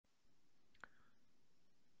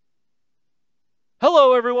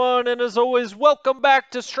Hello, everyone, and as always, welcome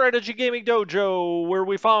back to Strategy Gaming Dojo, where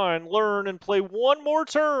we find, learn, and play one more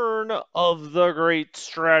turn of the great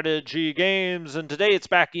strategy games. And today it's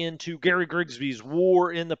back into Gary Grigsby's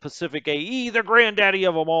War in the Pacific AE, the granddaddy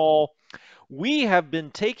of them all. We have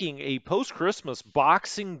been taking a post Christmas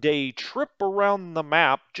Boxing Day trip around the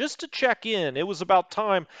map just to check in. It was about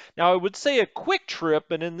time. Now, I would say a quick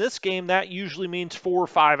trip, and in this game, that usually means 4 or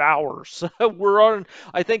 5 hours. We're on,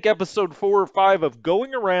 I think, episode 4 or 5 of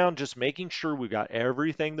going around just making sure we got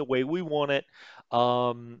everything the way we want it.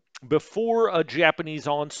 Before a Japanese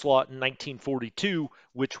onslaught in 1942,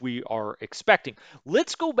 which we are expecting.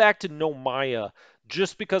 Let's go back to Nomaya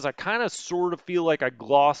just because I kind of sort of feel like I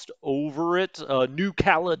glossed over it. New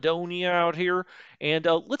Caledonia out here. And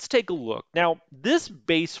let's take a look. Now, this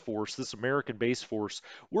base force, this American base force,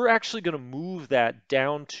 we're actually going to move that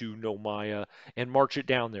down to Nomaya and march it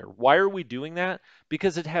down there. Why are we doing that?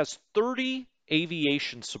 Because it has 30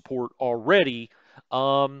 aviation support already.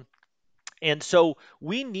 And so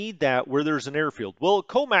we need that where there's an airfield. Well, at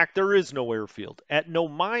Comac, there is no airfield. At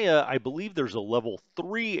Nomaya, I believe there's a level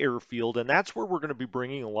 3 airfield, and that's where we're going to be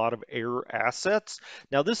bringing a lot of air assets.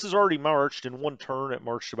 Now, this has already marched in one turn. It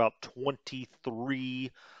marched about 23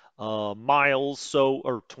 miles, so,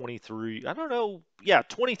 or 23, I don't know, yeah,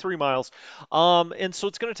 23 miles. And so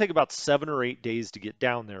it's going to take about 7 or 8 days to get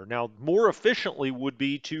down there. Now, more efficiently would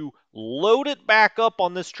be to load it back up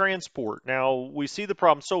on this transport. Now, we see the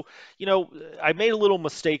problem. So, you know, I made a little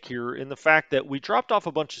mistake here in the fact that we dropped off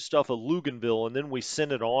a bunch of stuff at Luganville and then we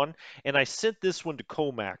sent it on, and I sent this one to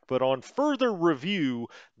Comac. But on further review,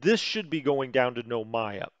 this should be going down to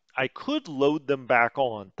Nomaya. I could load them back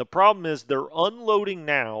on. The problem is they're unloading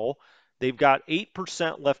now. They've got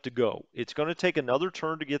 8% left to go. It's going to take another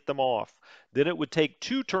turn to get them off. Then it would take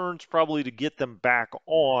 2 turns probably to get them back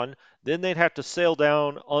on. Then they'd have to sail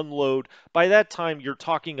down, unload. By that time, you're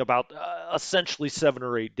talking about essentially 7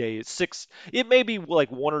 or 8 days. Six, it may be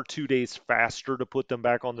like 1 or 2 days faster to put them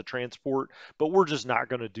back on the transport, but we're just not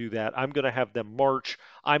going to do that. I'm going to have them march.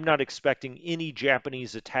 I'm not expecting any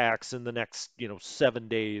Japanese attacks in the next, 7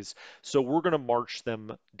 days. So we're going to march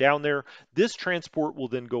them down there. This transport will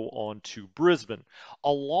then go on to Brisbane.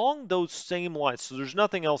 Along those same lines, so there's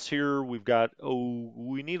nothing else here. We've got,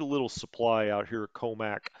 we need a little supply out here at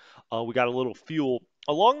Comac. We got a little fuel.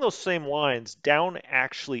 Along those same lines, down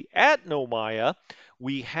actually at Nomaya,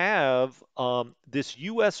 we have this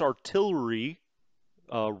U.S. artillery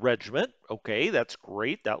regiment. Okay, that's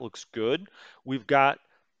great. That looks good. We've got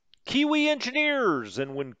Kiwi engineers,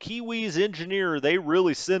 and when Kiwis engineer, they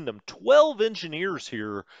really send them. 12 engineers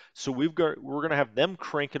here, so we're gonna have them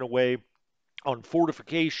cranking away on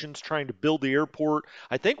fortifications, trying to build the airport.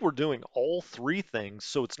 I think we're doing all three things,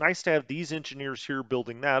 so it's nice to have these engineers here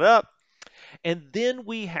building that up. And then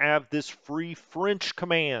we have this Free French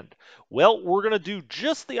command. Well, we're going to do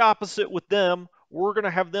just the opposite with them. We're going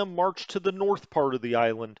to have them march to the north part of the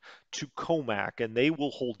island to Comac, and they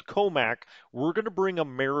will hold Comac. We're going to bring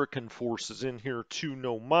American forces in here to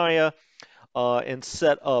Nomaya and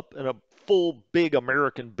set up in a full big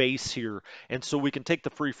American base here. And so we can take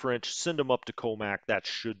the Free French, send them up to Comac. That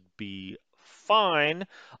should be fine.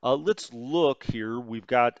 Let's look here. We've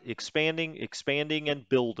got expanding, expanding, and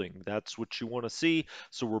building. That's what you want to see.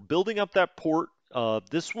 So we're building up that port.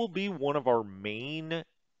 This will be one of our main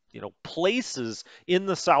places in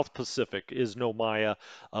the South Pacific is Nomaya.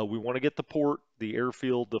 We want to get the port, the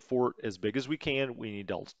airfield, the fort as big as we can. We need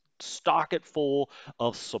to stock it full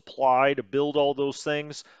of supply to build all those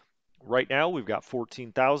things. Right now, we've got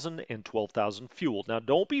 14,000 and 12,000 fueled. Now,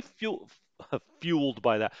 don't be fueled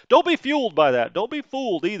by that. Don't be fueled by that. Don't be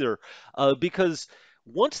fooled either, because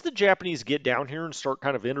once the Japanese get down here and start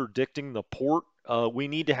kind of interdicting the port, we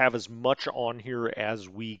need to have as much on here as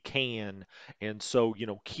we can. And so,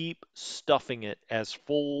 keep stuffing it as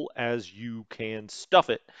full as you can stuff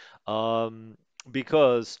it.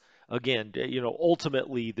 Because again,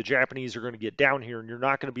 ultimately the Japanese are going to get down here and you're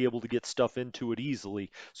not going to be able to get stuff into it easily.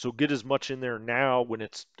 So get as much in there now when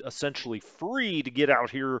it's essentially free to get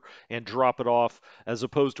out here and drop it off as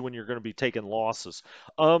opposed to when you're going to be taking losses.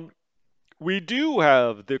 We do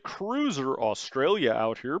have the cruiser Australia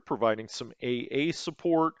out here providing some AA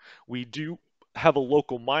support. We do have a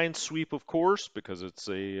local mine sweep, of course, because it's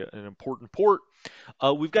an important port.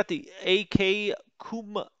 We've got the AK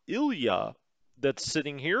Kumilia that's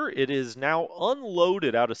sitting here. It is now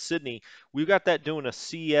unloaded out of Sydney. We've got that doing a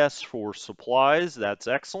CS for supplies. That's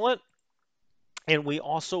excellent. And we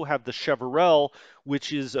also have the Chevrolet,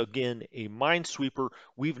 which is again a minesweeper.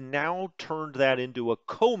 We've now turned that into a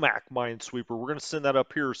Comac minesweeper. We're going to send that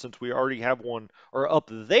up here since we already have one, or up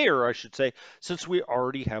there, I should say, since we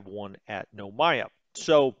already have one at Nomaya.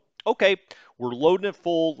 So, okay, we're loading it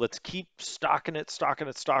full. Let's keep stocking it, stocking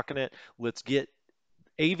it, stocking it. Let's get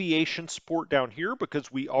aviation support down here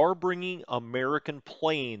because we are bringing American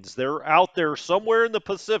planes. They're out there somewhere in the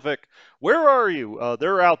Pacific. Where are you?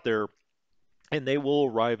 They're out there and they will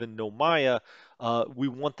arrive in Nomaya. We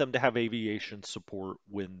want them to have aviation support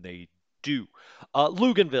when they do.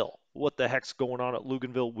 Luganville. What the heck's going on at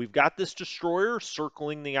Luganville? We've got this destroyer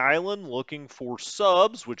circling the island looking for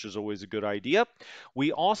subs, which is always a good idea.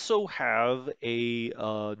 We also have a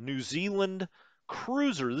New Zealand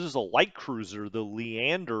cruiser. This is a light cruiser, the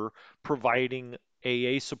Leander, providing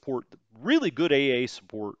AA support, really good AA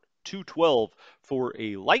support, 212 for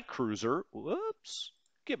a light cruiser. Whoops.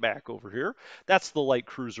 Get back over here. That's the light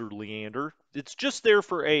cruiser Leander. It's just there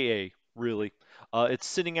for AA, really. It's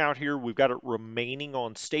sitting out here. We've got it remaining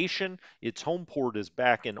on station. Its home port is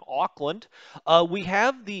back in Auckland. We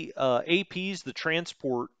have the APs, the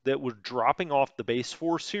transport that was dropping off the base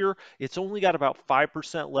force here. It's only got about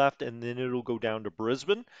 5% left, and then it'll go down to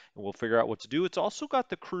Brisbane, and we'll figure out what to do. It's also got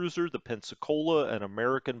the cruiser, the Pensacola, an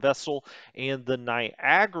American vessel, and the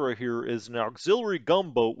Niagara here is an auxiliary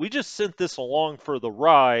gunboat. We just sent this along for the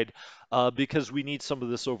ride because we need some of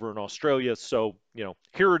this over in Australia. So,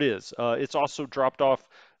 here it is. It's also dropped off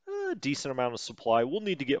a decent amount of supply. We'll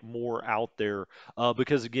need to get more out there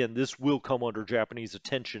because, again, this will come under Japanese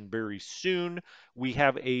attention very soon. We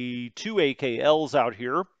have two AKLs out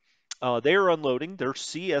here. They are unloading their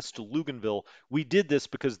CS to Luganville. We did this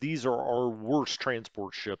because these are our worst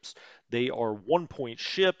transport ships. They are 1-point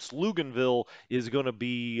ships. Luganville is going to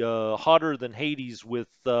be hotter than Hades with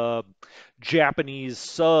Japanese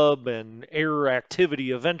sub and air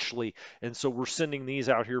activity eventually. And so we're sending these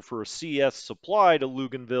out here for a CS supply to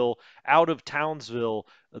Luganville out of Townsville.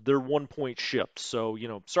 They're 1-point ships. So,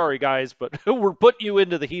 sorry guys, but we're putting you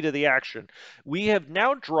into the heat of the action. We have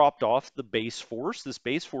now dropped off the base force. This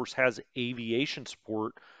base force has aviation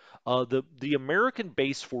support. The American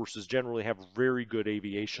base forces generally have very good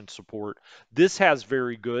aviation support. This has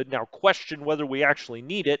very good. Now, question whether we actually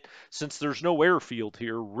need it since there's no airfield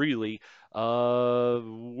here, really.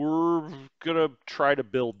 We're gonna try to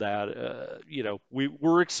build that.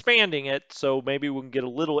 We're expanding it, so maybe we can get a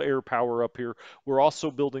little air power up here. We're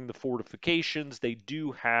also building the fortifications. They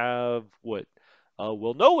do have what?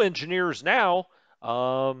 Well, no engineers now.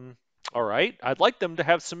 All right, I'd like them to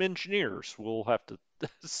have some engineers. We'll have to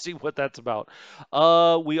see what that's about.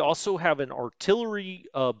 We also have an artillery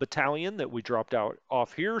battalion that we dropped out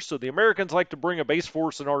off here. So the Americans like to bring a base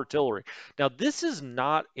force and artillery. Now, this is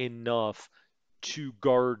not enough to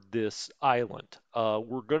guard this island.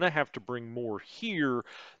 We're going to have to bring more here.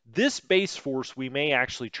 This base force we may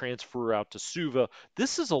actually transfer out to Suva.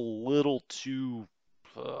 This is a little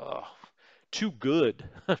uh, too good.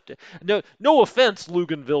 No offense,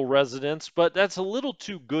 Luganville residents, but that's a little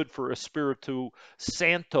too good for Espiritu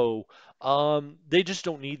Santo. They just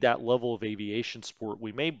don't need that level of aviation support.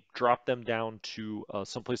 We may drop them down to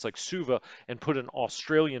someplace like Suva and put an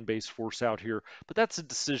Australian base force out here, but that's a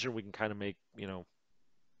decision we can kind of make,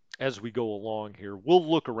 as we go along here.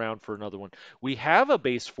 We'll look around for another one. We have a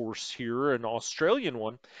base force here, an Australian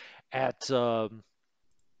one, at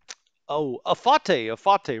Oh,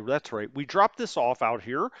 Afate, that's right. We dropped this off out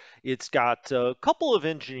here. It's got a couple of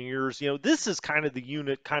engineers. This is kind of the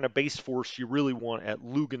unit, kind of base force you really want at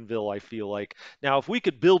Luganville, I feel like. Now, if we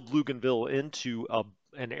could build Luganville into a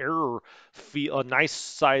nice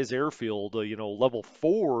size airfield, level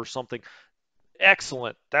 4 or something,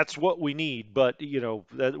 excellent. That's what we need. But,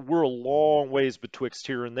 we're a long ways betwixt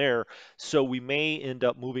here and there. So we may end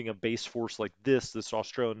up moving a base force like this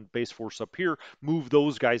Australian base force up here, move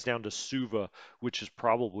those guys down to Suva, which is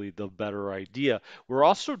probably the better idea. We're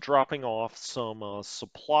also dropping off some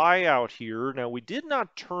supply out here. Now, we did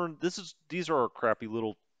not turn, these are our crappy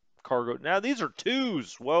little cargo. Now, these are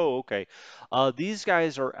twos. Whoa, okay. These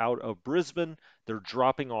guys are out of Brisbane. They're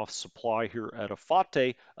dropping off supply here at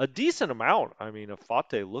Afate, a decent amount. I mean,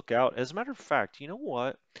 Afate, look out. As a matter of fact, you know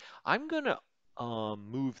what? I'm gonna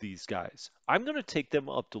move these guys. I'm gonna take them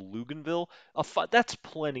up to Luganville. That's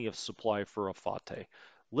plenty of supply for Afate.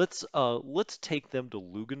 Let's take them to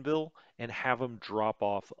Luganville and have them drop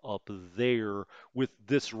off up there with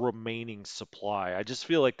this remaining supply. I just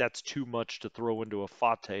feel like that's too much to throw into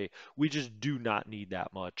Afate. We just do not need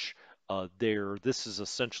that much. there. This is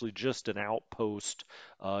essentially just an outpost.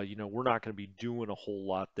 We're not going to be doing a whole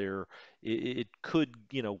lot there. It could,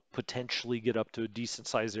 potentially get up to a decent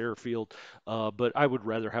sized airfield, but I would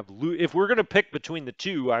rather have if we're going to pick between the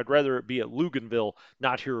two, I'd rather it be at Luganville,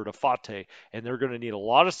 not here at Afate. And they're going to need a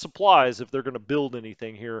lot of supplies if they're going to build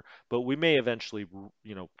anything here, but we may eventually,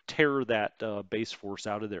 tear that base force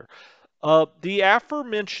out of there. The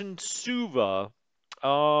aforementioned Suva.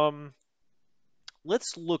 Um,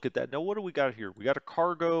 let's look at that. Now, what do we got here? We got a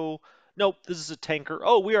cargo. Nope, this is a tanker.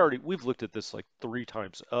 Oh, we've looked at this like 3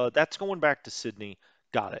 times. That's going back to Sydney.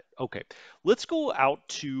 Got it. Okay. Let's go out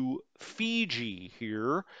to Fiji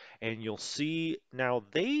here, and you'll see now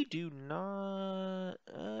they do not.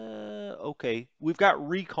 Okay, we've got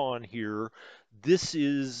recon here. This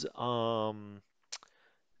is a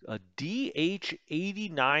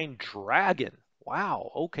DH-89 Dragon.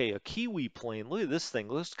 Wow. Okay, a Kiwi plane. Look at this thing.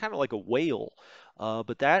 Looks kind of like a whale.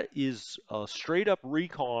 But that is straight up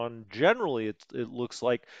recon. Generally, it looks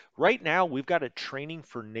like right now we've got it training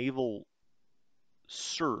for naval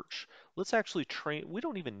search. Let's actually train. We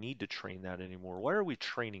don't even need to train that anymore. Why are we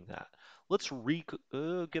training that? Let's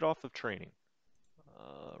get off of training.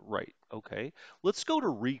 Right. Okay. Let's go to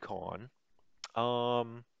recon.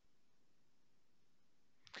 Um,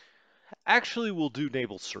 Actually, we'll do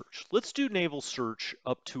naval search. Let's do naval search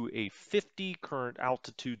up to a 50, current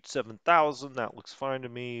altitude 7,000. That looks fine to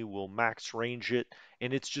me. We'll max range it,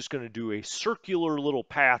 and it's just going to do a circular little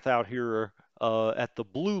path out here at the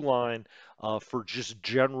blue line for just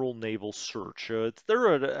general naval search.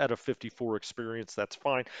 They're at a 54 experience. That's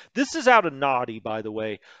fine. This is out of naughty, by the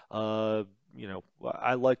way. I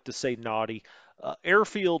like to say naughty.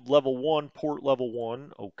 Airfield level 1, port level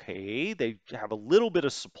 1. Okay, they have a little bit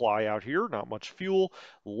of supply out here, not much fuel.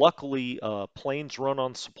 Luckily, planes run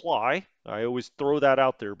on supply. I always throw that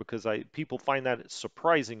out there because people find that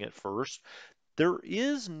surprising at first. There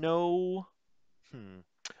is no. Hmm.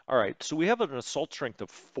 All right, so we have an assault strength of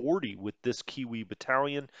 40 with this Kiwi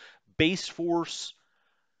battalion. Base force.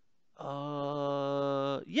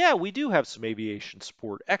 Yeah, we do have some aviation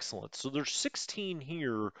support. Excellent. So there's 16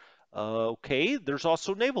 here. Okay, there's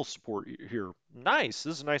also naval support here. Nice.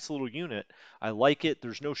 This is a nice little unit. I like it.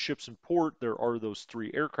 There's no ships in port. There are those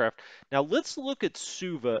 3 aircraft. Now let's look at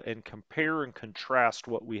Suva and compare and contrast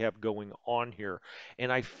what we have going on here.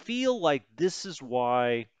 And I feel like this is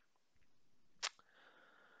why.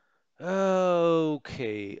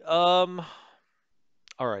 Okay. All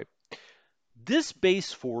right. This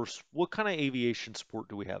base force, what kind of aviation support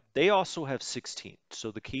do we have? They also have 16.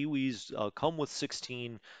 So the Kiwis come with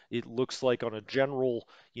 16. It looks like on a general,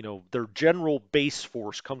 their general base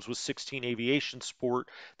force comes with 16 aviation support.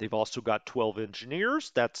 They've also got 12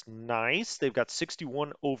 engineers. That's nice. They've got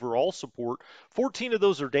 61 overall support. 14 of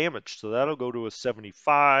those are damaged, so that'll go to a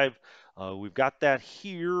 75. We've got that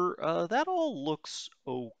here. That all looks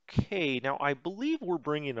okay. Now, I believe we're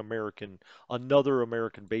bringing another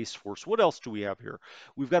American base force. What else do we have here?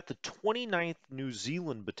 We've got the 29th New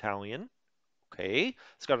Zealand Battalion. Okay,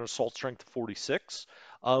 it's got an assault strength of 46.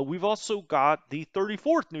 We've also got the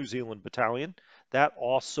 34th New Zealand Battalion. That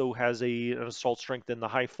also has an assault strength in the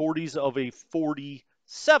high 40s of a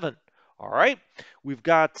 47. All right, we've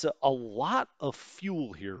got a lot of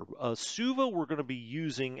fuel here. Suva we're going to be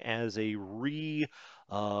using as a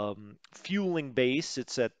fueling base.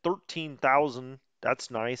 It's at 13,000.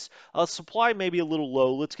 That's nice. Supply may be a little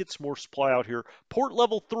low. Let's get some more supply out here. Port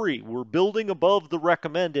level 3, we're building above the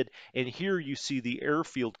recommended, and here you see the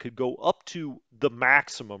airfield could go up to the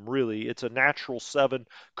maximum, really. It's a natural 7,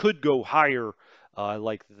 could go higher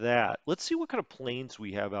like that. Let's see what kind of planes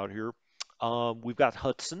we have out here. We've got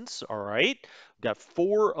Hudsons, all right. We've got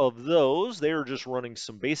 4 of those. They are just running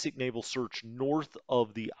some basic naval search north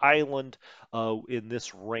of the island in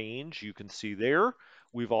this range. You can see there.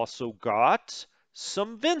 We've also got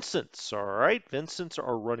some Vincents, all right. Vincents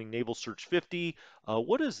are running naval search 50.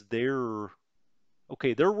 What is their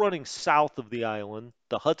Okay, they're running south of the island.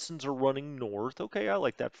 The Hudsons are running north. Okay, I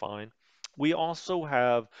like that fine. We also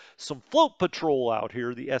have some float patrol out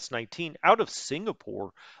here, the S-19, out of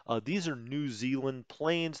Singapore. These are New Zealand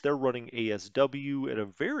planes. They're running ASW at a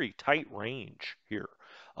very tight range here.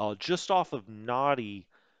 Just off of Nadi.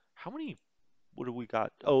 How many what do we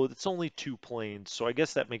got? Oh, it's only 2 planes, so I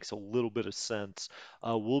guess that makes a little bit of sense.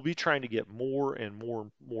 We'll be trying to get more and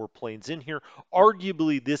more planes in here.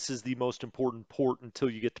 Arguably, this is the most important port until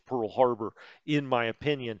you get to Pearl Harbor, in my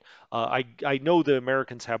opinion. I know the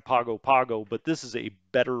Americans have Pago Pago, but this is a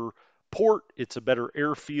better port. It's a better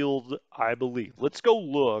airfield, I believe. Let's go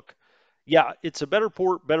look. Yeah, it's a better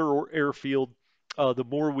port, better airfield. The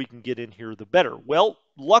more we can get in here, the better. Well,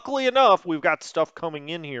 luckily enough, we've got stuff coming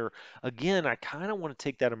in here. Again, I kind of want to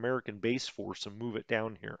take that American base force and move it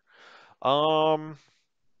down here. Um,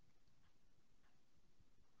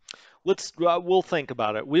 we'll think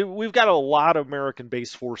about it. We've got a lot of American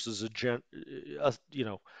base forces,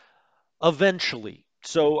 eventually.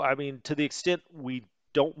 So, I mean, to the extent we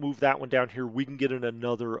don't move that one down here, we can get in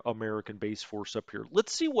another American base force up here.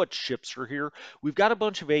 Let's see what ships are here. We've got a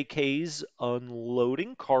bunch of AKs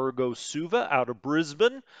unloading. Cargo Suva out of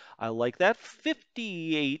Brisbane. I like that.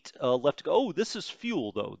 58 left to go. Oh, this is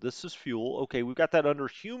fuel, though. This is fuel. Okay, we've got that under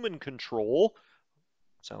human control.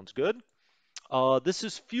 Sounds good. This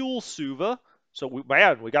is fuel Suva. So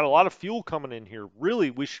man, we got a lot of fuel coming in here.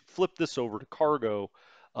 Really, we should flip this over to cargo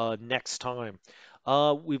next time.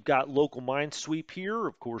 We've got local mine sweep here.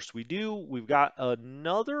 Of course we do. We've got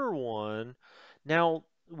another one. Now,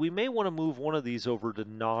 we may want to move one of these over to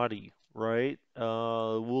Naughty, right?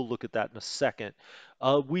 We'll look at that in a second.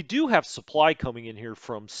 We do have supply coming in here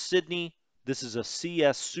from Sydney. This is a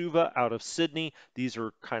CS Suva out of Sydney. These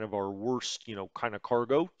are kind of our worst, kind of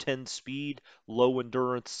cargo. 10 speed, low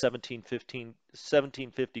endurance,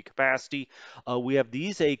 1750 capacity. We have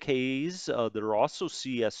these AKs that are also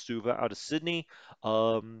CS Suva out of Sydney.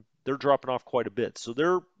 They're dropping off quite a bit. So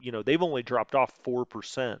they've only dropped off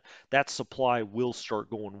 4%. That supply will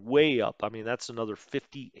start going way up. I mean, that's another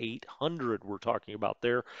 5,800 we're talking about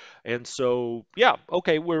there. And so, yeah,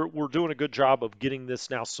 okay, we're doing a good job of getting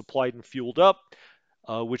this now supplied and fueled up,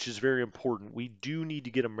 which is very important. We do need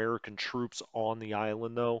to get American troops on the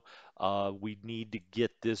island, though. We need to get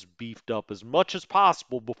this beefed up as much as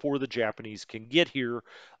possible before the Japanese can get here.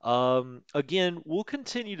 Again, we'll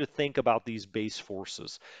continue to think about these base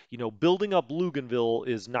forces. Building up Luganville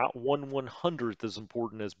is not 1/100th as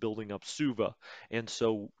important as building up Suva. And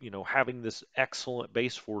so, having this excellent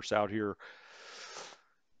base force out here,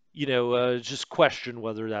 just question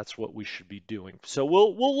whether that's what we should be doing. So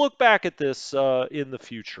we'll look back at this in the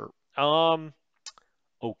future. Um,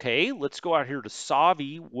 Okay, let's go out here to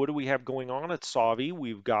Savi. What do we have going on at Savi?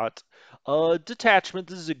 We've got a detachment.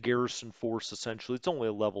 This is a garrison force, essentially. It's only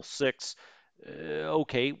a level 6.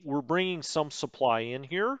 Okay, we're bringing some supply in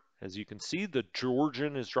here. As you can see, the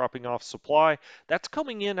Georgian is dropping off supply. That's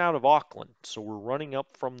coming in out of Auckland. So we're running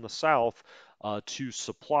up from the south to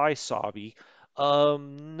supply Savi.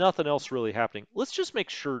 Nothing else really happening. Let's just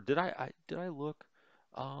make sure. Did I look?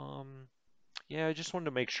 Um, yeah, I just wanted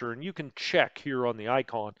to make sure, and you can check here on the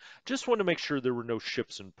icon. Just wanted to make sure there were no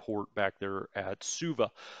ships in port back there at Suva.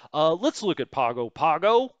 Let's look at Pago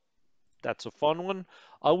Pago. That's a fun one.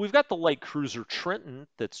 We've got the light cruiser Trenton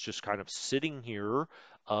that's just kind of sitting here,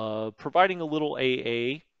 providing a little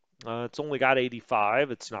AA. It's only got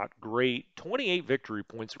 85. It's not great. 28 victory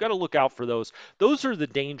points. We've got to look out for those. Those are the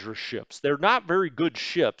dangerous ships. They're not very good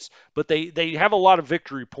ships, but they have a lot of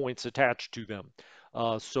victory points attached to them.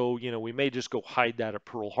 So we may just go hide that at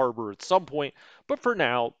Pearl Harbor at some point. But for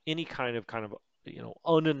now, any kind of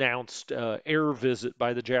unannounced air visit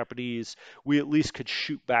by the Japanese, we at least could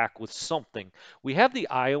shoot back with something. We have the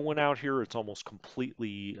Iowan out here. It's almost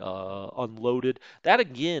completely unloaded. That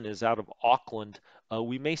again is out of Auckland.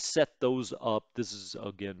 We may set those up. This is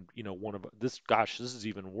again, one of this. Gosh, this is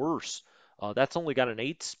even worse. That's only got an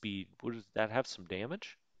 8 speed. Does that have some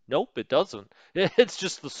damage? Nope, it doesn't. It's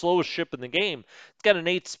just the slowest ship in the game. It's got an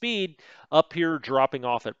 8 speed up here, dropping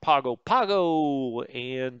off at Pago Pago,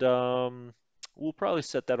 and we'll probably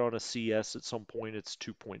set that on a CS at some point. It's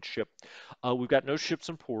 2-point ship. We've got no ships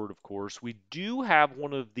in port, of course. We do have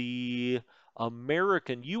one of the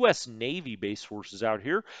American U.S. Navy base forces out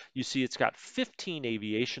here. You see it's got 15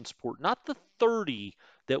 aviation support, not the 30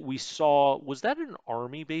 that we saw. Was that an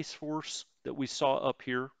Army base force that we saw up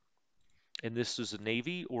here? And this is a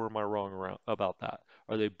Navy, or am I wrong about that?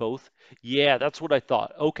 Are they both? Yeah, that's what I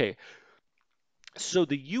thought. Okay, so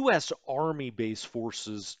the U.S. Army base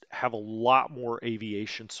forces have a lot more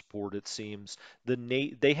aviation support, it seems.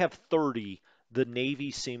 They have 30. The Navy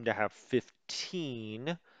seem to have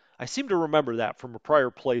 15. I seem to remember that from a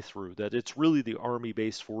prior playthrough, that it's really the Army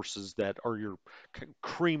base forces that are your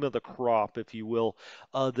cream of the crop, if you will.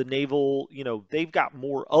 The naval, they've got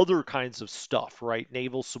more other kinds of stuff, right?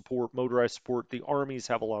 Naval support, motorized support. The armies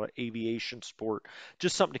have a lot of aviation support.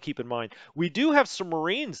 Just something to keep in mind. We do have some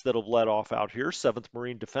Marines that have let off out here. 7th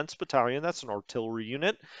Marine Defense Battalion. That's an artillery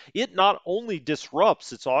unit. It not only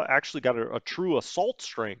disrupts, it's actually got a true assault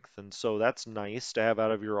strength, and so that's nice to have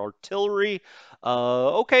out of your artillery.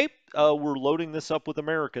 Okay, we're loading this up with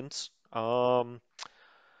Americans.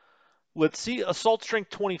 Let's see, assault strength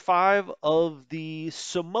 25 of the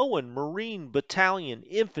Samoan Marine Battalion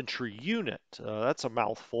Infantry Unit. That's a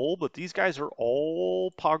mouthful, but these guys are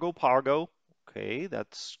all Pago Pago. Okay,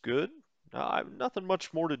 that's good. Nothing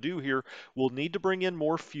much more to do here. We'll need to bring in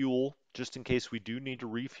more fuel just in case we do need to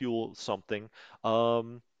refuel something.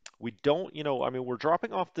 Um, we don't, I mean, we're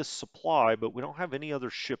dropping off this supply, but we don't have any other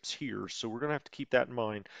ships here, so we're going to have to keep that in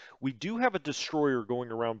mind. We do have a destroyer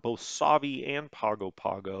going around both Savi and Pago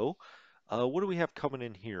Pago. What do we have coming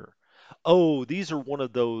in here? Oh, these are one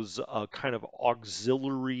of those kind of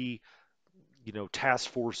auxiliary task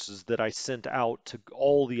forces that I sent out to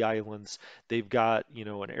all the islands. They've got,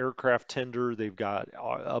 an aircraft tender, they've got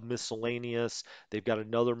a miscellaneous, they've got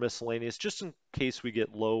another miscellaneous, just in case we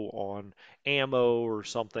get low on ammo or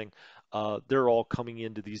something. They're all coming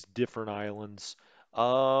into these different islands.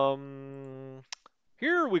 Um,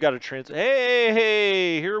 Here we got a Hey,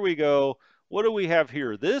 hey, here we go. What do we have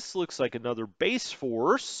here? This looks like another base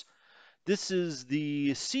force. This is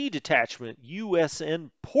the Sea Detachment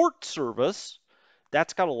USN Port Service.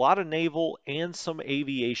 That's got a lot of naval and some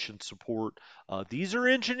aviation support. These are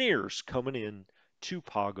engineers coming in to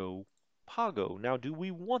Pago Pago. Now, do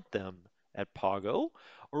we want them at Pago,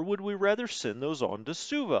 or would we rather send those on to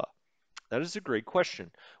Suva? That is a great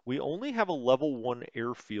question. We only have a level 1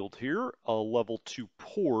 airfield here, a level 2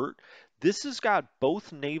 port. This has got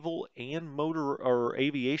both naval and motor or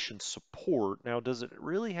aviation support. Now, does it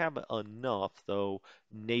really have enough, though,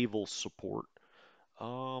 naval support?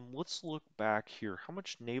 Let's look back here. How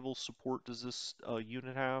much naval support does this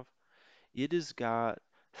unit have? It has got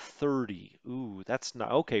 30. Ooh, that's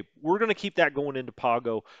not okay. We're going to keep that going into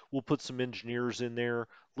Pago. We'll put some engineers in there.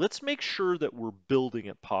 Let's make sure that we're building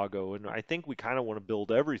at Pago, and I think we kind of want to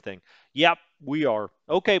build everything. Yep, we are.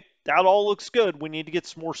 Okay, that all looks good. We need to get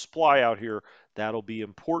some more supply out here. That'll be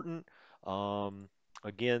important. Um,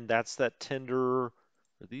 Again, that's that tender.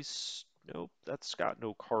 Are these? Nope, that's got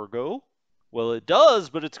no cargo. Well, it does,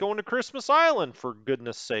 but it's going to Christmas Island for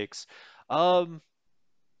goodness sakes. Um,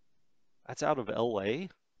 that's out of LA. Am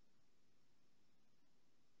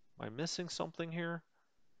I missing something here?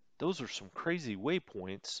 Those are some crazy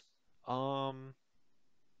waypoints. Um,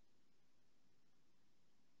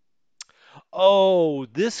 oh,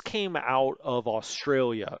 this came out of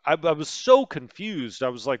Australia. I was so confused. I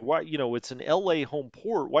was like, why, it's an LA home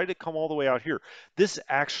port. Why did it come all the way out here? This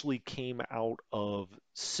actually came out of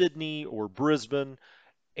Sydney or Brisbane,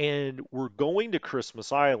 and we're going to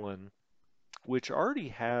Christmas Island, which already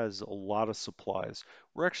has a lot of supplies.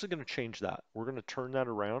 We're actually going to change that. We're going to turn that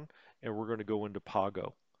around and we're going to go into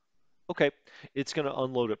Pago. Okay, it's going to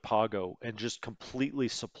unload at Pago and just completely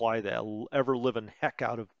supply the ever living heck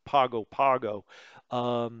out of Pago Pago.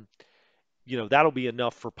 Um, that'll be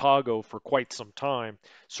enough for Pago for quite some time.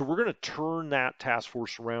 So we're going to turn that task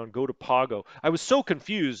force around, go to Pago. I was so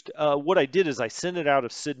confused. What I did is I sent it out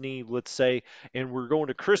of Sydney, let's say, and we're going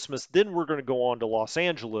to Christmas. Then we're going to go on to Los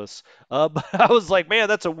Angeles. But I was like, man,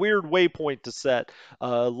 that's a weird waypoint to set.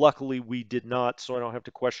 Luckily, we did not, so I don't have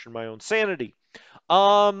to question my own sanity.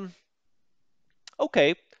 Um,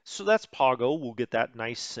 Okay, so that's Pago. We'll get that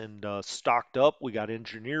nice and stocked up. We got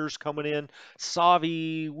engineers coming in.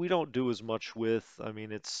 Savi, we don't do as much with. I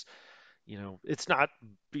mean, it's not,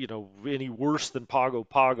 any worse than Pago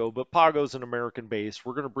Pago, but Pago's an American base.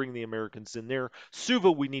 We're going to bring the Americans in there.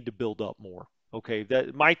 Suva, we need to build up more. Okay,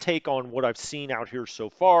 that my take on what I've seen out here so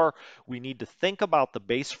far. We need to think about the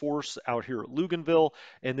base force out here at Luganville,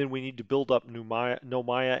 and then we need to build up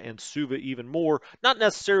Nomaya and Suva even more. Not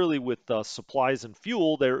necessarily with supplies and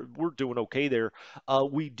fuel. There, we're doing okay there.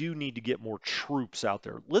 We do need to get more troops out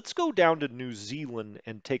there. Let's go down to New Zealand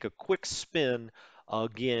and take a quick spin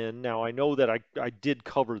again. Now, I know that I did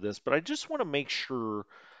cover this, but I just want to make sure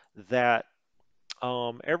that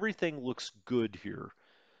everything looks good here.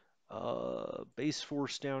 Base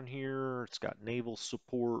force down here. It's got naval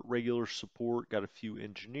support, regular support, got a few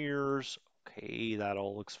engineers. Okay, that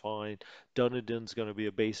all looks fine. Dunedin's going to be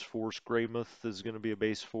a base force. Greymouth is going to be a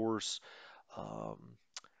base force. Um,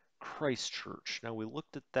 Christchurch. Now we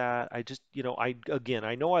looked at that. I just,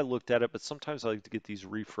 I know I looked at it, but sometimes I like to get these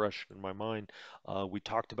refreshed in my mind. We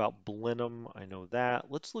talked about Blenheim. I know that.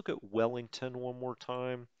 Let's look at Wellington one more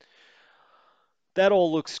time. That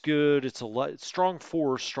all looks good. It's a strong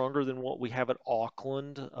force, stronger than what we have at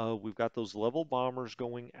Auckland. We've got those level bombers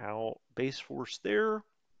going out. Base force there,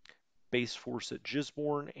 base force at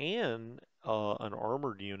Gisborne, and an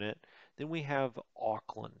armored unit. Then we have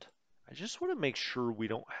Auckland. I just want to make sure we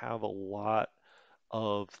don't have a lot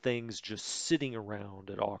of things just sitting around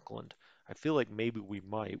at Auckland. I feel like maybe we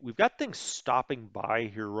might. We've got things stopping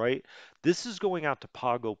by here, right? This is going out to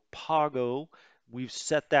Pago Pago. We've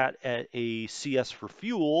set that at a CS for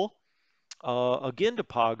fuel. Again to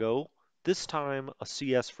Pago. This time a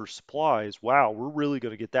CS for supplies. Wow, we're really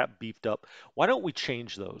going to get that beefed up. Why don't we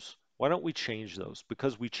change those? Why don't we change those?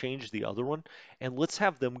 Because we changed the other one, and let's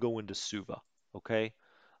have them go into Suva, okay?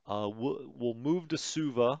 We'll move to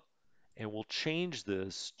Suva, and we'll change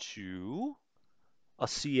this to a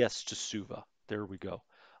CS to Suva. There we go.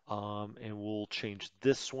 And we'll change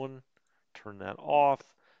this one, turn that off,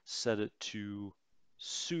 set it to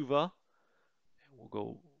Suva, and we'll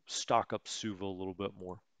go stock up Suva a little bit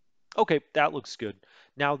more. Okay, that looks good.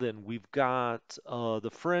 Now then, we've got the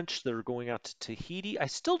French that are going out to Tahiti. I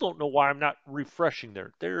still don't know why I'm not refreshing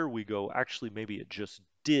there. There we go. Actually, maybe it just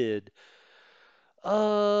did.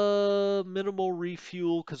 Minimal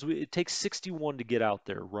refuel because it takes 61 to get out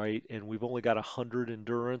there, right? And we've only got 100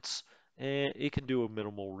 endurance, and it can do a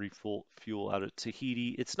minimal refuel fuel out at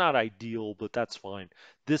Tahiti. It's not ideal, but that's fine.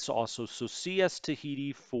 This also, so CS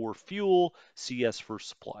Tahiti for fuel, CS for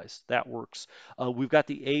supplies. That works. We've got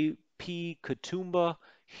the AP Katoomba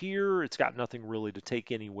here. It's got nothing really to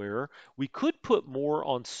take anywhere. We could put more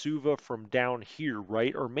on Suva from down here,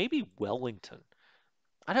 right? Or maybe Wellington.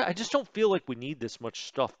 I just don't feel like we need this much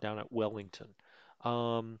stuff down at Wellington.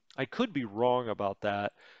 I could be wrong about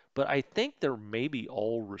that, but I think they're maybe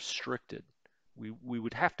all restricted. We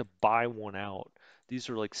would have to buy one out. These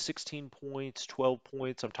are like 16 points, 12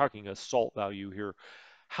 points. I'm talking assault value here.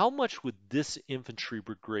 How much would this infantry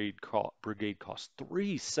brigade cost?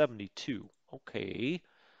 372. Okay.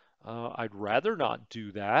 I'd rather not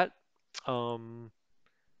do that. Um,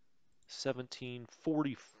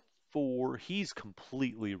 1744. He's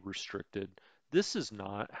completely restricted. This is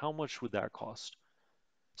not. How much would that cost?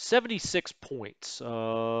 76 points.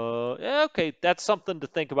 Okay, that's something to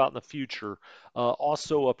think about in the future.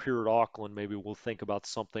 Also, up here at Auckland, maybe we'll think about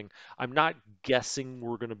something. I'm not guessing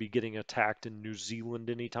we're going to be getting attacked in New Zealand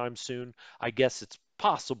anytime soon. I guess it's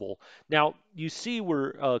possible. Now, you see,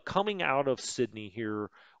 we're coming out of Sydney here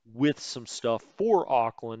with some stuff for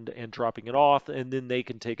Auckland and dropping it off, and then they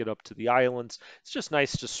can take it up to the islands. It's just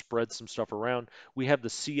nice to spread some stuff around. We have the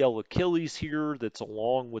CL Achilles here that's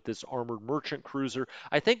along with this armored merchant cruiser.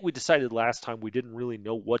 I think we decided last time we didn't really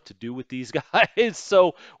know what to do with these guys,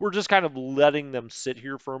 so we're just kind of letting them sit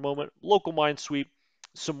here for a moment. Local mine sweep,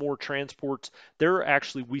 some more transports.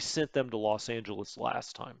 We sent them to Los Angeles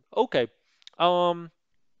last time. Okay. Um,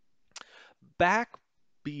 Back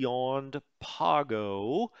beyond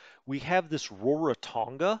Pago, we have this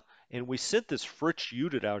Rarotonga, and we sent this Fritz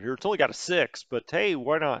unit out here. It's only got a 6, but hey,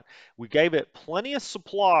 why not? We gave it plenty of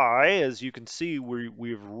supply. As you can see,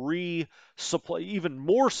 we've resupply even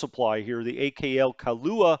more supply here. The AKL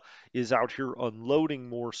Kalua is out here unloading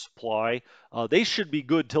more supply. They should be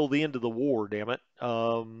good till the end of the war, damn it.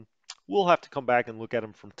 We'll have to come back and look at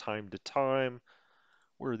them from time to time.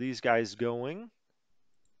 Where are these guys going?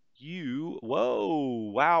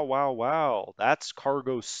 Whoa, wow, wow, wow. That's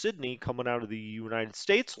cargo Sydney coming out of the United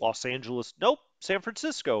States, Los Angeles, nope, San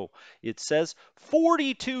Francisco. It says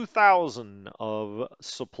 42,000 of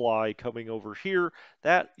supply coming over here.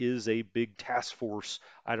 That is a big task force.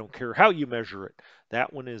 I don't care how you measure it.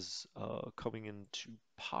 That one is coming into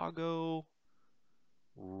Pago.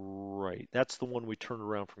 Right, that's the one we turned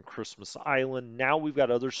around from Christmas Island. Now we've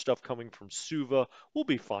got other stuff coming from Suva. We'll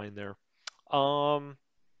be fine there. Um,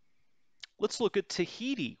 Let's look at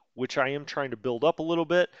Tahiti, which I am trying to build up a little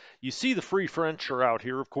bit. You see the Free French are out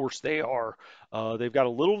here. Of course, they are. They've got a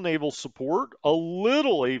little naval support, a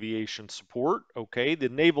little aviation support. Okay, the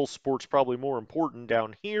naval support's probably more important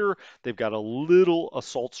down here. They've got a little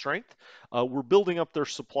assault strength. We're building up their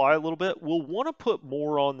supply a little bit. We'll want to put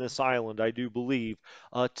more on this island, I do believe.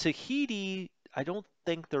 Tahiti, I don't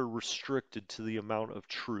think they're restricted to the amount of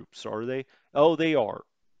troops, are they? Oh, they are.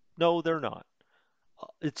 No, they're not.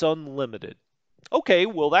 It's unlimited. Okay,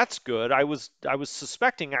 well that's good. I was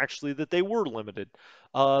suspecting actually that they were limited.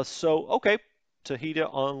 So okay, Tahiti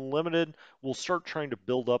Unlimited. We'll start trying to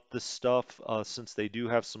build up this stuff since they do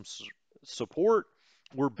have some support.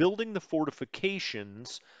 We're building the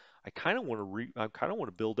fortifications. I kind of want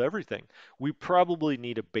to build everything. We probably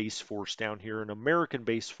need a base force down here, an American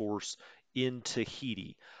base force in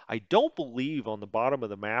Tahiti. I don't believe on the bottom of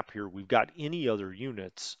the map here we've got any other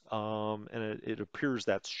units, and it appears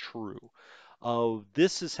that's true.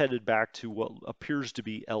 This is headed back to what appears to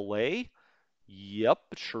be LA. Yep,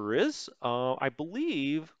 it sure is. I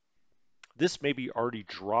believe this maybe already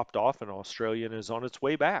dropped off in Australia and is on its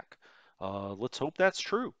way back. Let's hope that's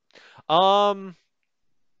true. Um,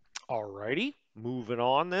 Alrighty, moving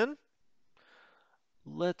on then.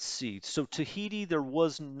 Let's see. So Tahiti, there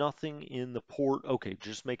was nothing in the port. Okay,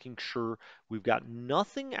 just making sure we've got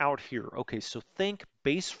nothing out here. Okay, so think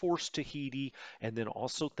base force Tahiti, and then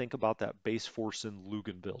also think about that base force in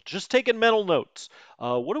Luganville. Just taking mental notes.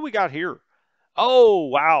 What do we got here? Oh,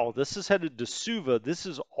 wow. This is headed to Suva. This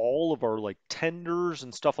is all of our like tenders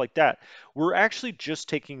and stuff like that. We're actually just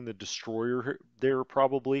taking the destroyer there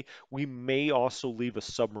probably. We may also leave a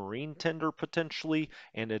submarine tender potentially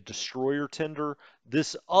and a destroyer tender.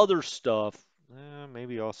 This other stuff,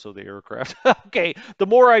 maybe also the aircraft. Okay, the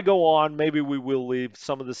more I go on, maybe we will leave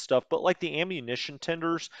some of this stuff. But like the ammunition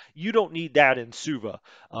tenders, you don't need that in Suva.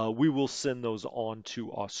 We will send those on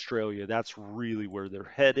to Australia. That's really where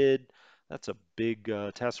they're headed. That's a big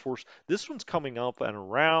task force. This one's coming up and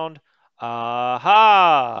around.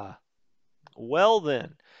 Aha! Well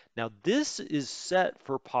then. Now this is set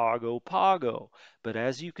for Pago Pago, but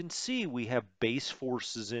as you can see, we have base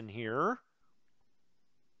forces in here.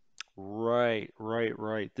 Right, right,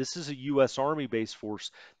 right. This is a U.S. Army base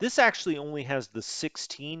force. This actually only has the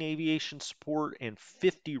 16 aviation support and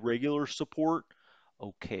 50 regular support.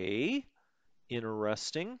 Okay,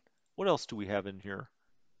 interesting. What else do we have in here?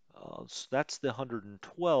 So that's the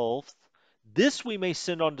 112th. This we may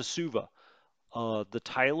send on to Suva. The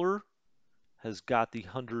Tyler has got the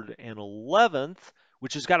 111th,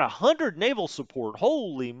 which has got 100 naval support.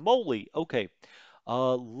 Holy moly. Okay,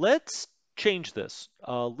 let's change this.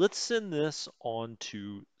 Let's send this on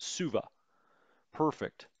to Suva.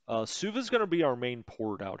 Perfect. Suva is going to be our main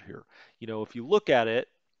port out here. You know, if you look at it,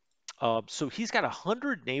 so he's got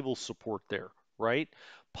 100 naval support there, right?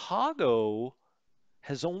 Pago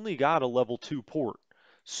has only got a level 2 port.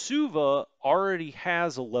 Suva already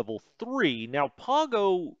has a level 3. Now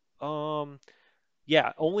Pago,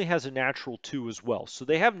 yeah, only has a natural 2 as well. So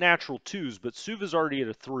they have natural 2s, but Suva's already at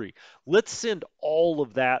a 3. Let's send all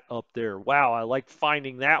of that up there. Wow, I like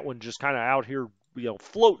finding that one just kind of out here,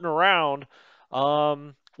 floating around.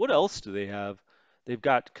 What else do they have? They've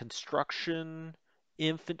got construction,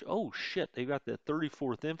 infant. Oh shit, they've got the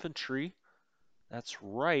 34th Infantry. That's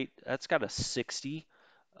right. That's got a 60.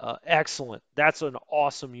 Excellent. That's an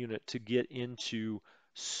awesome unit to get into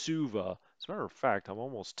Suva. As a matter of fact, I'm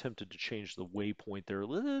almost tempted to change the waypoint there.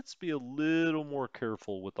 Let's be a little more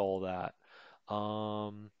careful with all that.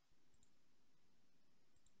 Um,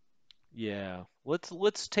 yeah,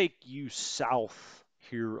 let's take you south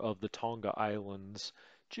here of the Tonga Islands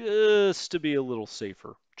just to be a little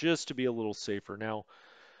safer. Just to be a little safer. Now,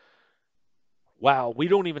 wow, we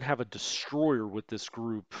don't even have a destroyer with this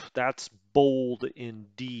group. That's bold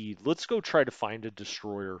indeed. Let's go try to find a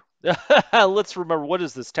destroyer. Let's remember, what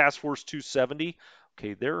is this? Task Force 270?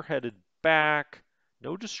 Okay, they're headed back.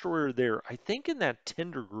 No destroyer there. I think in that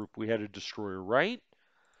tender group we had a destroyer, right?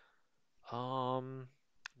 Um,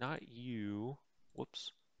 Not you.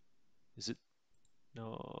 Whoops. Is it?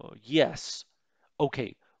 No. Yes.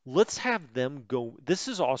 Okay, let's have them go. This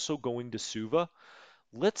is also going to Suva.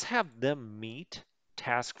 Let's have them meet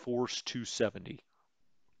Task Force 270.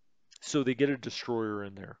 So they get a destroyer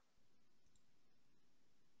in there.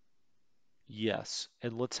 Yes.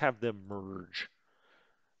 And let's have them merge.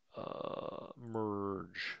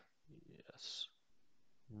 Merge. Yes.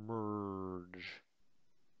 Merge.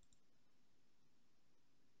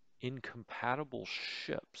 Incompatible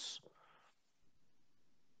ships.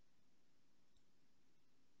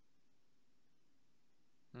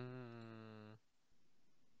 Hmm.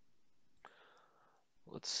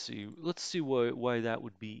 Let's see. Let's see why that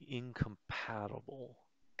would be incompatible.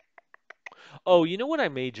 Oh, you know what I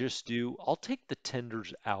may just do? I'll take the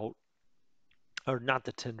tenders out, or not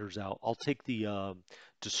the tenders out. I'll take the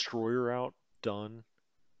destroyer out. Done.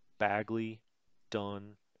 Bagley,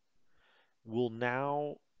 done. Will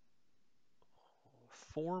now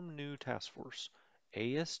form new task force.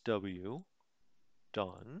 ASW,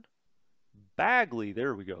 done. Bagley,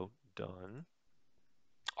 there we go, done.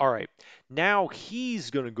 All right, now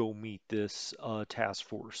he's going to go meet this task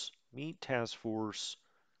force. Meet task force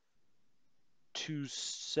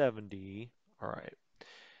 270. All right,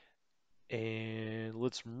 and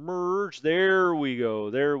let's merge. There we go,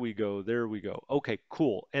 there we go, there we go. Okay,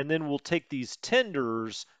 cool. And then we'll take these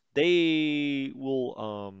tenders. They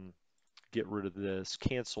will get rid of this,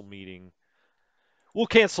 cancel meeting. We'll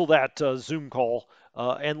cancel that Zoom call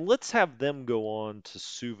and let's have them go on to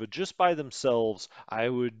Suva just by themselves. I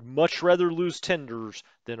would much rather lose tenders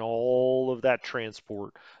than all of that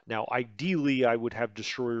transport. Now, ideally, I would have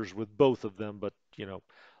destroyers with both of them, but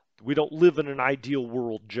we don't live in an ideal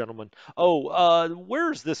world, gentlemen. Oh,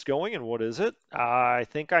 where is this going and what is it? I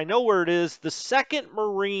think I know where it is. The 2nd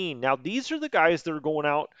Marine. Now, these are the guys that are going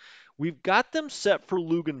out. We've got them set for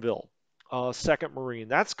Luganville, 2nd Marine.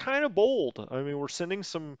 That's kind of bold. I mean, we're sending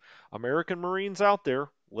some American Marines out there.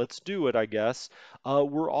 Let's do it, I guess.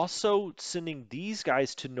 We're also sending these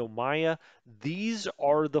guys to Nomaya. These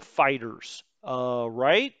are the fighters,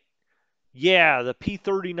 right? Yeah, the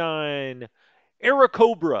P-39.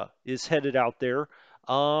 Airacobra is headed out there.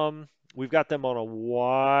 We've got them on a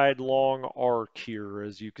wide, long arc here.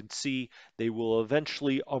 As you can see, they will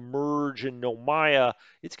eventually emerge in Nomaya.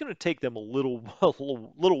 It's going to take them a little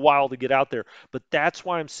while to get out there, but that's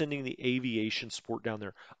why I'm sending the aviation support down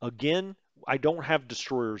there. Again, I don't have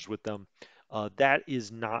destroyers with them. That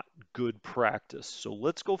is not good practice. So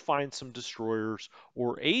let's go find some destroyers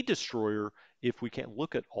or a destroyer if we can.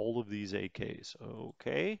 Look at all of these AKs.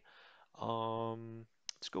 Okay.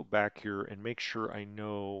 Let's go back here and make sure I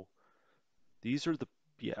know these are the,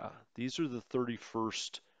 yeah, these are the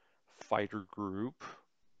 31st Fighter Group,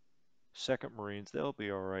 2nd Marines. They'll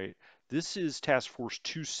be all right. This is Task Force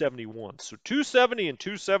 271. So 270 and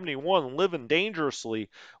 271 living dangerously.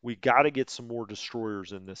 We got to get some more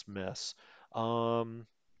destroyers in this mess. Um,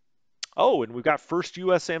 Oh, and we've got first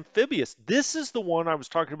U.S. amphibious. This is the one I was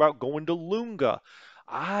talking about going to Lunga.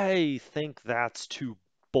 I think that's too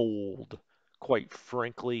bold, quite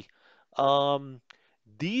frankly. Um,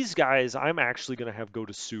 these guys, I'm actually going to have go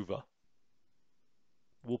to Suva.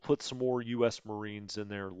 We'll put some more U.S. Marines in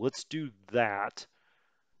there. Let's do that.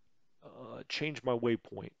 Change my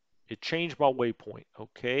waypoint. It changed my waypoint.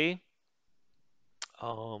 Okay.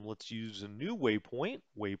 Let's use a new waypoint,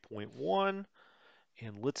 waypoint 1.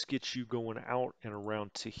 And let's get you going out and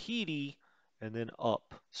around Tahiti and then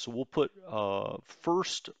up. So we'll put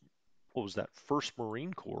first, what was that? First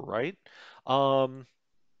Marine Corps, right? Um,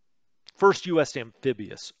 First U.S.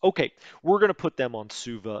 amphibious. Okay, we're going to put them on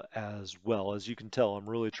Suva as well. As you can tell, I'm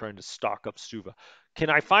really trying to stock up Suva. Can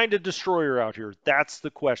I find a destroyer out here? That's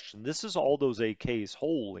the question. This is all those AKs.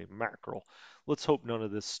 Holy mackerel. Let's hope none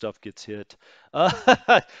of this stuff gets hit.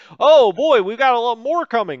 Oh boy, we've got a lot more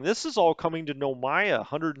coming. This is all coming to Nomaya,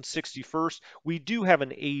 161st. We do have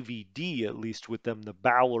an AVD at least with them, the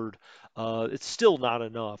Ballard. It's still not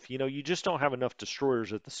enough. You know, you just don't have enough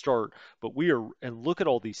destroyers at the start. But we are, and look at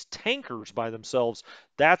all these tankers by themselves.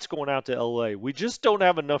 That's going out to LA. We just don't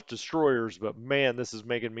have enough destroyers, but man, this is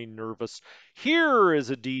making me nervous. Here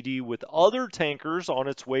is a DD with other tankers on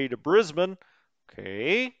its way to Brisbane.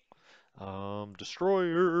 Okay.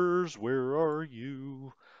 Destroyers, where are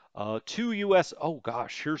you? Two US. Oh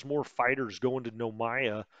gosh, here's more fighters going to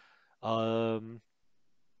Nomaya. Um,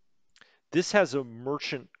 this has a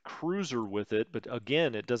merchant cruiser with it, but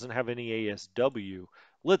again, it doesn't have any ASW.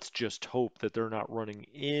 Let's just hope that they're not running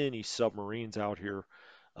any submarines out here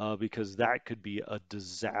because that could be a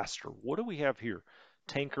disaster. What do we have here?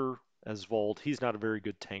 Tanker Asvold. He's not a very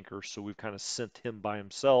good tanker, so we've kind of sent him by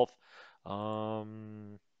himself.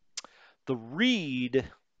 Um, the Reed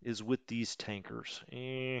is with these tankers.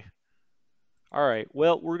 All right,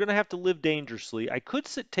 well, we're going to have to live dangerously. I could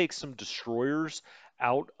take some destroyers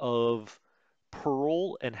out of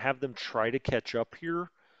Pearl and have them try to catch up here.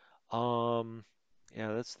 Um,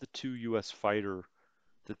 yeah, that's the two U.S. fighter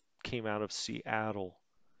that came out of Seattle.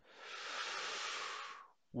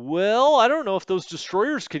 Well, I don't know if those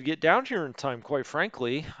destroyers could get down here in time, quite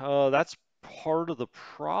frankly. That's part of the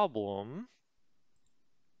problem.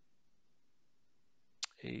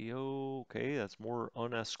 Ayo, okay, that's more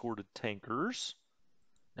unescorted tankers.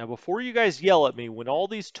 Now, before you guys yell at me, when all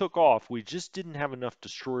these took off, we just didn't have enough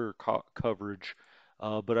destroyer coverage.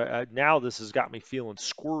 But now this has got me feeling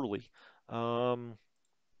squirrely. Um,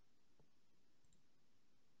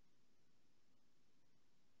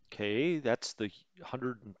 okay, that's the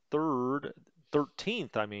 103rd,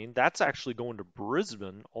 13th, I mean. That's actually going to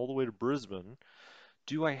Brisbane, all the way to Brisbane.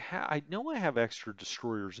 Do I have, I know I have extra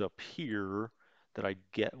destroyers up here that I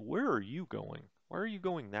get. Where are you going? Why are you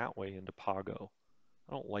going that way into Pago?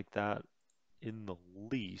 I don't like that in the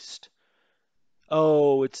least.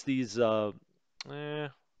 Oh, it's these, eh,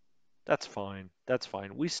 that's fine. That's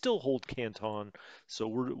fine. We still hold Canton, so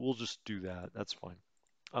we'll just do that. That's fine.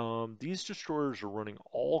 These destroyers are running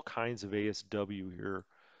all kinds of ASW here.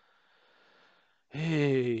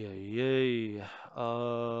 Hey, hey,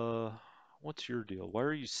 hey. What's your deal? Why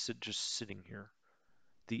are you just sitting here?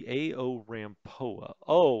 The AO Rampoa.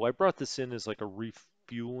 Oh, I brought this in as like a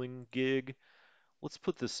refueling gig. Let's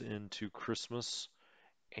put this into Christmas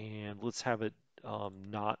and let's have it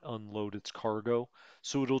not unload its cargo.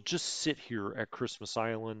 So it'll just sit here at Christmas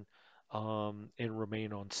Island and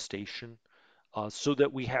remain on station so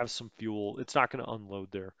that we have some fuel. It's not going to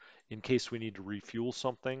unload there in case we need to refuel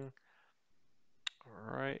something.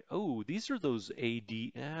 All right. Oh, these are those AD.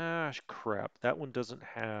 Ah, crap. That one doesn't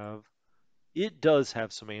have. It does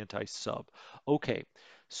have some anti-sub. Okay.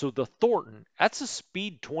 So the Thornton, that's a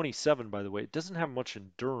speed 27, by the way. It doesn't have much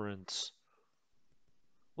endurance.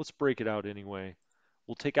 Let's break it out anyway.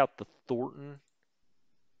 We'll take out the Thornton.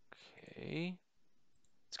 Okay.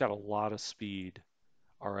 It's got a lot of speed.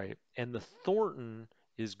 All right, and the Thornton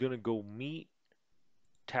is going to go meet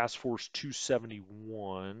Task Force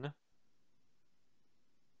 271.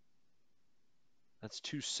 That's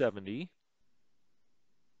 270.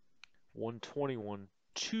 121,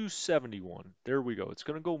 271. There we go. It's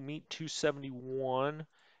going to go meet 271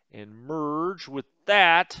 and merge with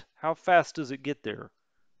that. How fast does it get there?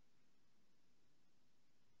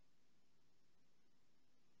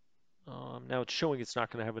 Now it's showing it's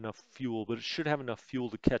not going to have enough fuel, but it should have enough fuel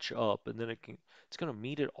to catch up, and then it's going to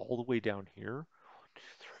meet it all the way down here.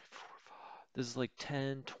 This is like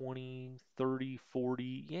 10, 20, 30,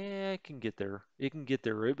 40. Yeah, it can get there. It can get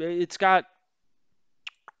there. It's got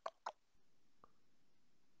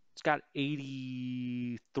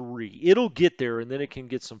 83. It'll get there, and then it can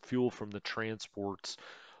get some fuel from the transports.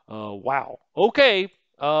 Wow. Okay.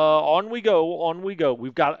 On we go. On we go.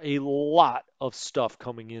 We've got a lot of stuff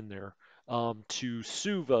coming in there. To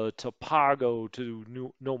Suva, to Pago,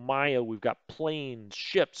 to Nomaya. We've got planes,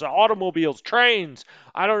 ships, automobiles, trains.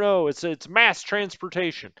 I don't know. It's mass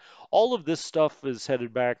transportation. All of this stuff is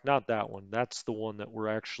headed back. Not that one. That's the one that we're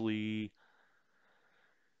actually.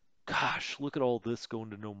 Gosh, look at all this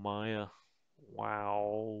going to Nomaya.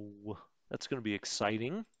 Wow. That's going to be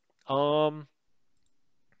exciting. Um,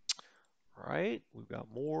 right? We've got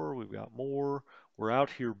more. We've got more. We're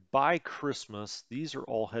out here by Christmas. These are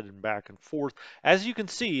all heading back and forth. As you can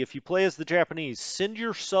see, if you play as the Japanese, send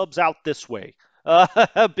your subs out this way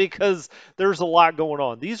because there's a lot going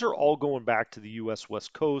on. These are all going back to the U.S.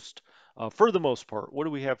 West Coast for the most part. What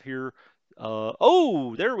do we have here?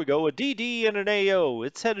 Oh, there we go. A DD and an AO.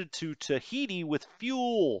 It's headed to Tahiti with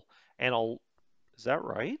fuel. And is that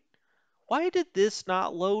right? Why did this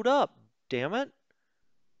not load up? Damn it.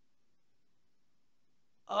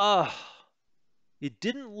 Ugh. It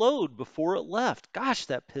didn't load before it left. Gosh,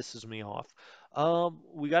 that pisses me off.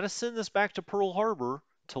 We got to send this back to Pearl Harbor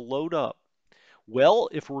to load up. Well,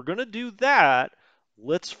 if we're going to do that,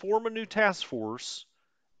 let's form a new task force.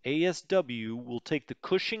 ASW will take the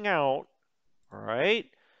Cushing out. All right,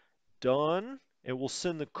 done. And we'll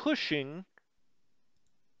send the Cushing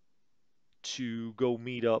to go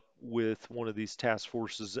meet up with one of these task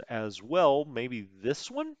forces as well. Maybe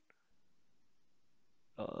this one?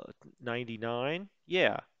 99.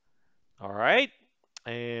 Yeah. All right.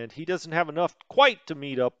 And he doesn't have enough quite to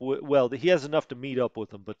meet up with, well, he has enough to meet up with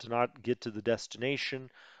them, but to not get to the destination.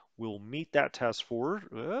 We'll meet that task force.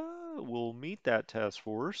 We'll meet that task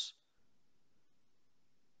force.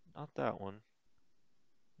 Not that one.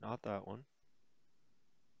 Not that one.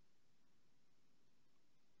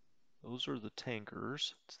 Those are the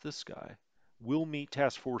tankers. It's this guy. We'll meet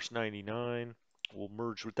Task Force 99. We'll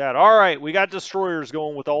merge with that. All right, we got destroyers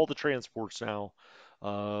going with all the transports now.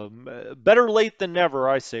 Better late than never,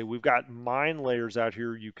 I say. We've got mine layers out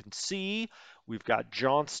here you can see. We've got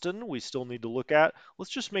Johnston we still need to look at.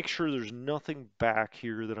 Let's just make sure there's nothing back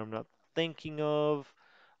here that I'm not thinking of.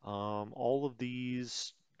 All of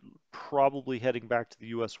these probably heading back to the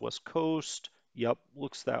U.S. West Coast. Yep,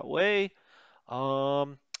 looks that way.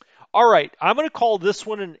 Um, all right, I'm going to call this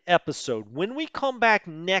one an episode. When we come back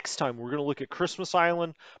next time, we're going to look at Christmas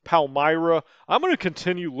Island, Palmyra. I'm going to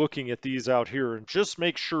continue looking at these out here and just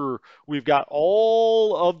make sure we've got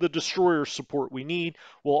all of the destroyer support we need.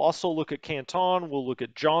 We'll also look at Canton. We'll look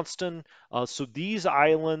at Johnston. So these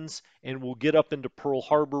islands, and we'll get up into Pearl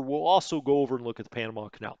Harbor. We'll also go over and look at the Panama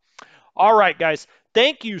Canal. All right, guys,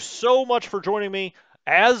 thank you so much for joining me.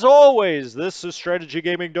 As always, this is Strategy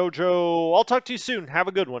Gaming Dojo. I'll talk to you soon. Have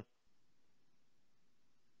a good one.